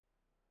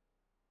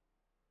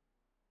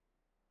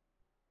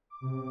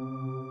Go.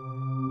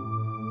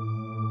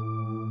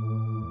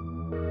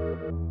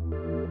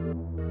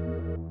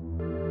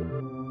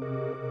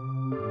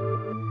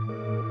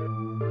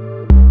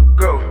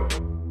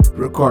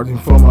 Recording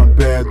from my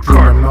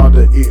bedroom,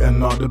 another eat,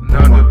 another boom.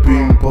 I'm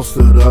being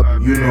posted up,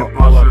 you know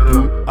all I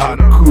do. I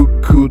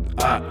cook good,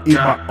 I eat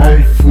my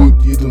own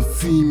food. You don't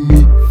see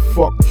me,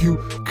 fuck you,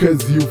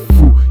 cause you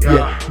fool.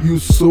 Yeah, you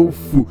so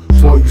fool,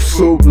 boy you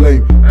so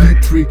lame.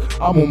 Dietrich,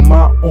 I'm on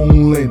my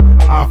own lane.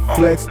 I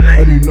flex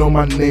and you know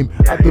my name.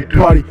 At the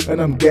party and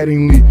I'm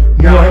getting lit.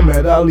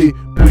 N.Ali,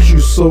 push you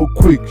so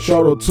quick.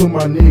 Shout out to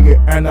my nigga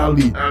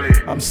N.Ali.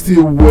 I'm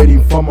still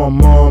waiting for my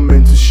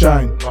moment to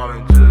shine.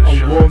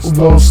 I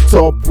won't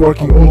stop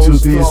working until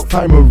this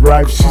time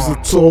arrives. She's a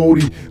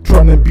toady,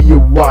 tryna be a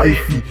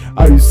wifey.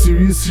 Are you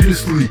serious?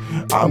 Seriously,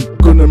 I'm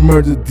gonna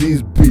murder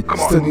this beat.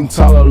 Standing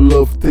tall, I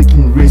love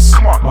taking risks.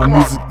 My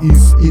music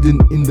is hidden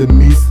in the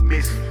mist.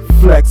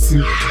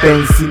 Flexing,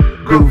 dancing,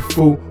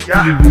 beautiful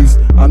theories.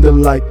 I'm the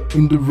light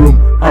in the room,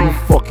 I'm a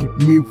fucking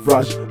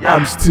mirage.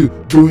 I'm still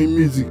doing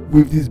music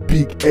with this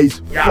big ace.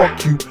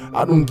 Fuck you,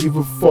 I don't give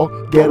a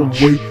fuck. Get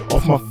away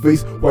off my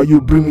face while you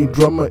bring me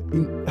drama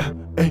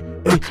in.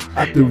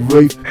 At the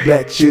rave,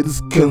 black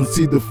shaders can't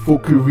see the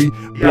fuckery.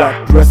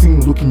 Black dressing,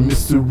 looking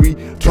mystery.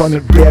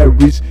 Tryna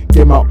get rich,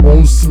 get my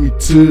own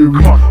cemetery.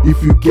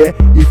 If you get,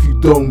 if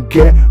you don't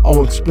get,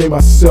 I'll explain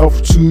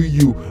myself to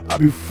you. I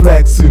be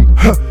flexing,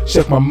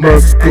 check my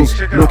muscles,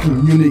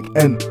 looking unique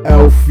and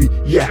healthy.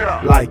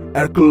 Yeah, like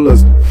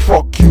Hercules.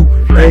 Fuck you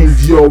and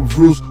your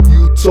rules.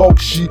 You talk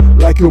shit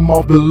like your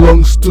mouth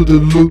belongs to the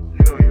loot.